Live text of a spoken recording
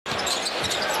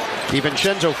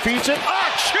DiVincenzo feeds it.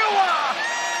 Achua!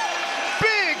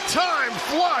 Big time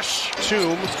flush.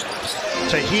 Tomb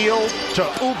to Heel to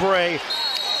Oubre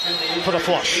for the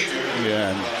flush. Yeah,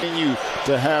 and continue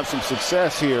to have some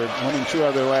success here, winning 2 out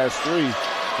of their last 3.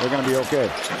 They're going to be okay.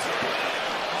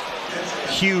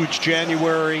 Huge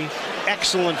January,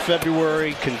 excellent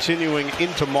February, continuing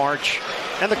into March.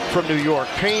 And from New York,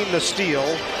 Payne the steal.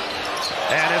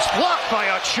 And it's blocked by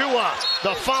Achua.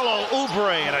 The follow,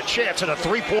 Oubre, and a chance at a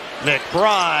 3-point.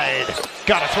 McBride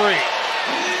got a 3.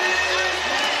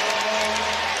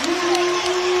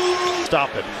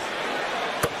 Stop it.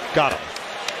 Got him.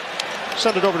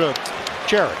 Send it over to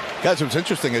Jerry. Guys, it was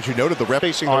interesting, as you noted, the rep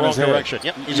facing the wrong direction.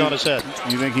 Yep, he's on his head.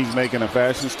 You think he's making a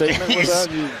fashion statement with that?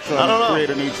 I don't know. Create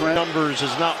a new trend? Numbers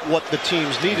is not what the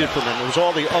teams needed from him. It was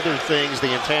all the other things, the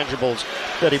intangibles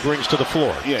that he brings to the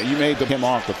floor. Yeah, you made him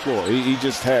off the floor. He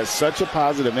just has such a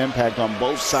positive impact on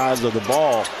both sides of the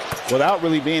ball without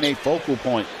really being a focal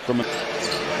point.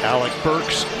 Alec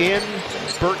Burks in.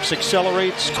 Burks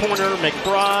accelerates. Corner.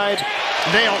 McBride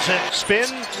nails it. Spin.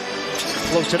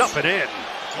 Floats it up and in.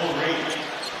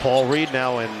 Paul Reed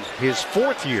now in his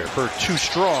 4th year for too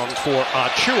strong for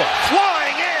Achua.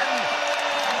 Flying in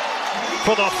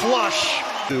for the flush.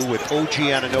 With OG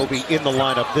Anunoby in the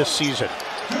lineup this season.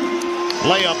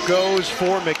 Layup goes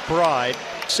for McBride.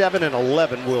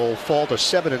 7-11 will fall to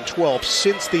 7-12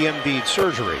 since the Embiid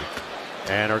surgery.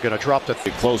 And are going to drop to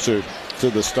closer to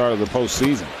the start of the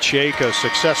postseason. Shake, a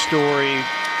success story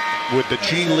with the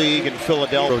G League and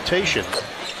Philadelphia rotation.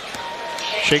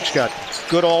 Shake's got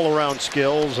good all-around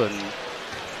skills, and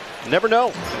never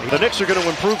know. The Knicks are going to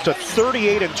improve to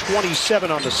 38-27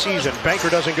 on the season. Banker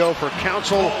doesn't go for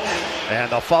Council,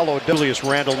 and the follow. Julius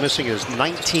Randle missing his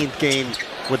 19th game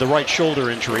with the right shoulder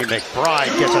injury.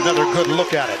 McBride gets another good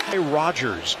look at it.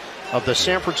 Rodgers of the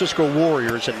San Francisco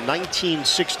Warriors in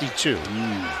 1962.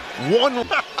 One.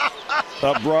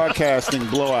 Broadcasting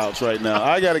blowouts right now.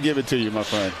 I got to give it to you, my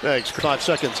friend. Thanks. 5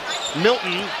 seconds.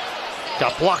 Milton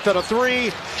got blocked on a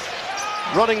 3.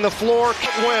 Running the floor,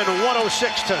 win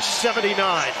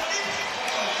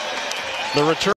 106-79. The return.